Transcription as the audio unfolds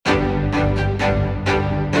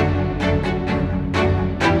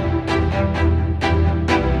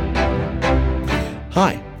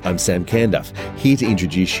Hi, I'm Sam Cairnduff, here to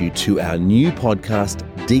introduce you to our new podcast,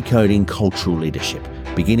 Decoding Cultural Leadership,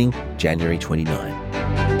 beginning January 29.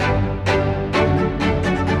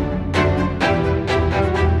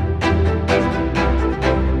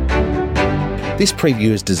 This preview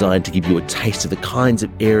is designed to give you a taste of the kinds of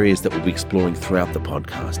areas that we'll be exploring throughout the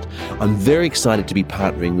podcast. I'm very excited to be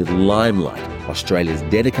partnering with Limelight, Australia's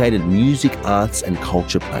dedicated music, arts and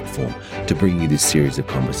culture platform, to bring you this series of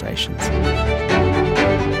conversations.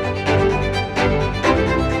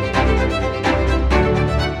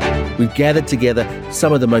 We've gathered together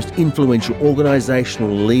some of the most influential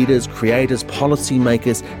organisational leaders, creators,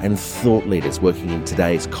 policymakers and thought leaders working in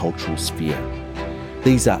today's cultural sphere.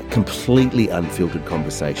 These are completely unfiltered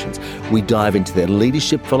conversations. We dive into their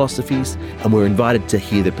leadership philosophies and we're invited to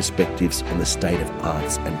hear their perspectives on the state of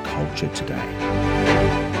arts and culture today.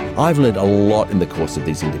 I've learned a lot in the course of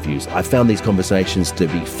these interviews. I found these conversations to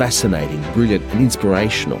be fascinating, brilliant and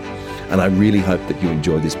inspirational. And I really hope that you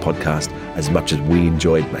enjoy this podcast as much as we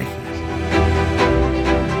enjoyed making it.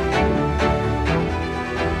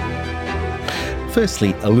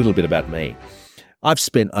 Firstly, a little bit about me. I've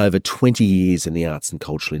spent over 20 years in the arts and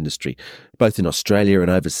cultural industry, both in Australia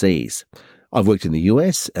and overseas. I've worked in the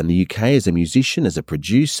US and the UK as a musician, as a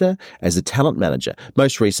producer, as a talent manager.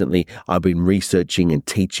 Most recently, I've been researching and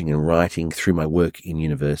teaching and writing through my work in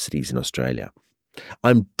universities in Australia.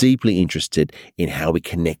 I'm deeply interested in how we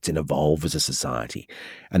connect and evolve as a society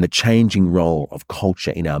and the changing role of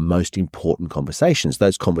culture in our most important conversations,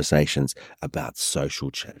 those conversations about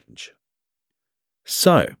social change.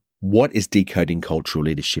 So, what is Decoding Cultural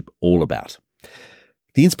Leadership all about?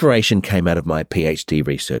 The inspiration came out of my PhD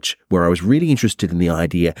research, where I was really interested in the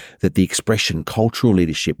idea that the expression cultural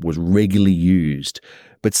leadership was regularly used,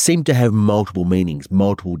 but seemed to have multiple meanings,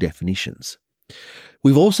 multiple definitions.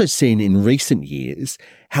 We've also seen in recent years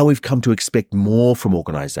how we've come to expect more from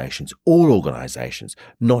organisations, all organisations,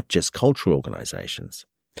 not just cultural organisations.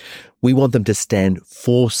 We want them to stand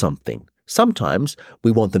for something. Sometimes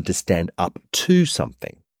we want them to stand up to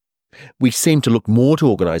something. We seem to look more to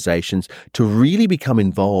organisations to really become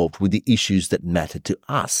involved with the issues that matter to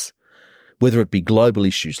us, whether it be global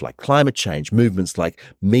issues like climate change, movements like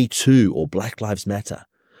Me Too or Black Lives Matter,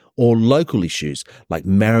 or local issues like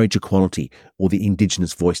marriage equality or the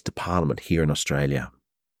Indigenous voice to Parliament here in Australia.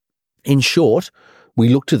 In short, we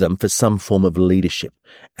look to them for some form of leadership,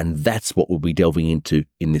 and that's what we'll be delving into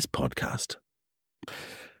in this podcast.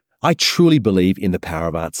 I truly believe in the power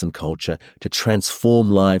of arts and culture to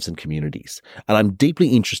transform lives and communities, and I'm deeply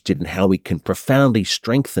interested in how we can profoundly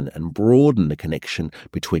strengthen and broaden the connection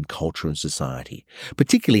between culture and society,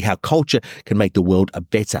 particularly how culture can make the world a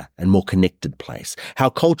better and more connected place,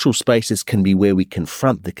 how cultural spaces can be where we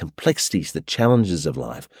confront the complexities, the challenges of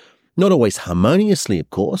life, not always harmoniously,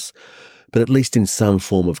 of course, but at least in some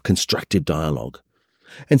form of constructive dialogue.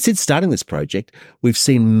 And since starting this project, we've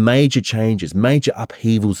seen major changes, major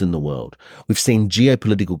upheavals in the world. We've seen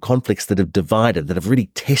geopolitical conflicts that have divided, that have really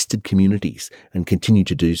tested communities and continue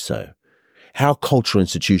to do so. How cultural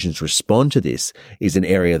institutions respond to this is an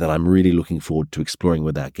area that I'm really looking forward to exploring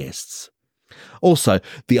with our guests. Also,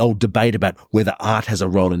 the old debate about whether art has a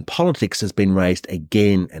role in politics has been raised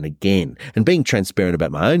again and again. And being transparent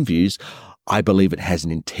about my own views, I believe it has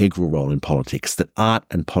an integral role in politics, that art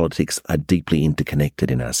and politics are deeply interconnected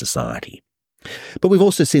in our society. But we've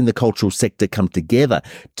also seen the cultural sector come together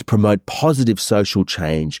to promote positive social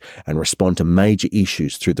change and respond to major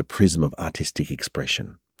issues through the prism of artistic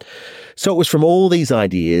expression. So it was from all these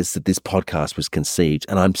ideas that this podcast was conceived,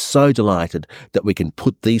 and I'm so delighted that we can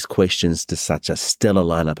put these questions to such a stellar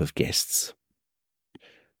lineup of guests.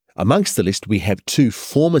 Amongst the list, we have two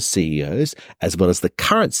former CEOs, as well as the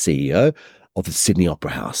current CEO of the Sydney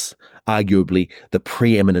Opera House, arguably the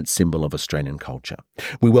preeminent symbol of Australian culture.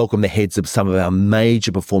 We welcome the heads of some of our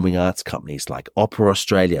major performing arts companies like Opera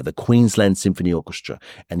Australia, the Queensland Symphony Orchestra,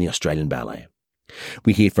 and the Australian Ballet.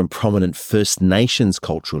 We hear from prominent First Nations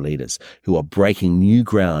cultural leaders who are breaking new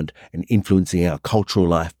ground and influencing our cultural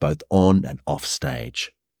life both on and off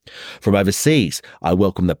stage. From overseas, I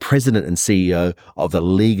welcome the President and CEO of the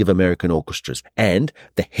League of American Orchestras and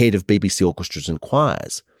the head of BBC Orchestras and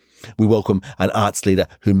Choirs. We welcome an arts leader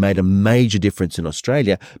who made a major difference in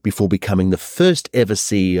Australia before becoming the first ever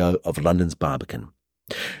CEO of London's Barbican.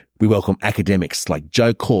 We welcome academics like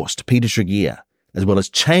Joe Korst, Peter Tregear, as well as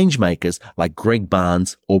change makers like Greg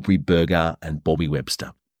Barnes, Aubrey Burgar and Bobby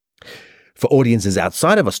Webster. For audiences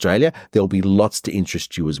outside of Australia, there will be lots to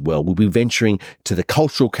interest you as well. We'll be venturing to the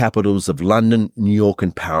cultural capitals of London, New York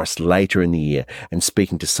and Paris later in the year and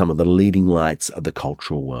speaking to some of the leading lights of the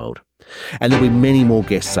cultural world. And there'll be many more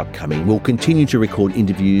guests upcoming. We'll continue to record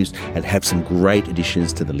interviews and have some great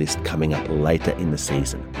additions to the list coming up later in the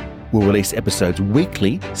season. We'll release episodes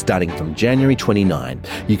weekly starting from January 29.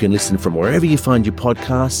 You can listen from wherever you find your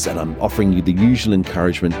podcasts, and I'm offering you the usual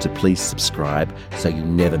encouragement to please subscribe so you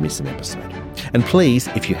never miss an episode. And please,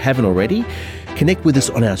 if you haven't already, connect with us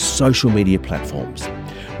on our social media platforms.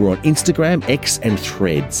 We're on Instagram, X and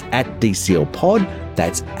Threads at DCL Pod.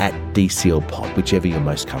 That's at DCL Pod, whichever you're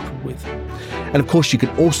most comfortable with. And of course, you can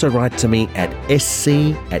also write to me at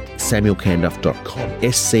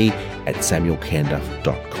sc@samuelcairnduff.com,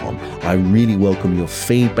 sc@samuelcairnduff.com. I really welcome your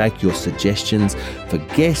feedback, your suggestions for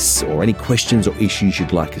guests or any questions or issues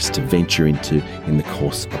you'd like us to venture into in the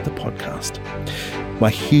course of the podcast. My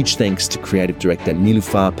huge thanks to creative director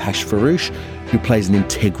Niloofar Pashmforoosh, who plays an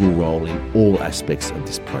integral role in all aspects of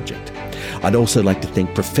this project. I'd also like to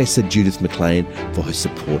thank Professor Judith McLean for her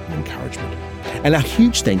support and encouragement. And our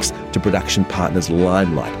huge thanks to production partners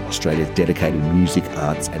Limelight, Australia's dedicated music,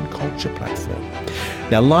 arts and culture platform.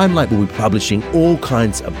 Now, Limelight will be publishing all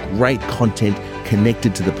kinds of great content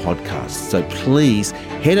connected to the podcast, so please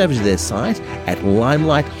head over to their site at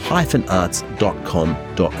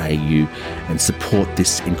limelight-arts.com.au and support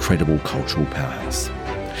this incredible cultural powerhouse.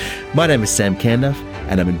 My name is Sam Cairnduff,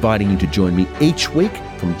 and I'm inviting you to join me each week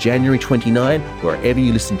from January 29, wherever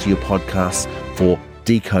you listen to your podcasts, for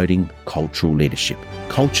Decoding Cultural Leadership.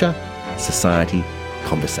 Culture, Society,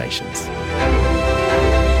 Conversations.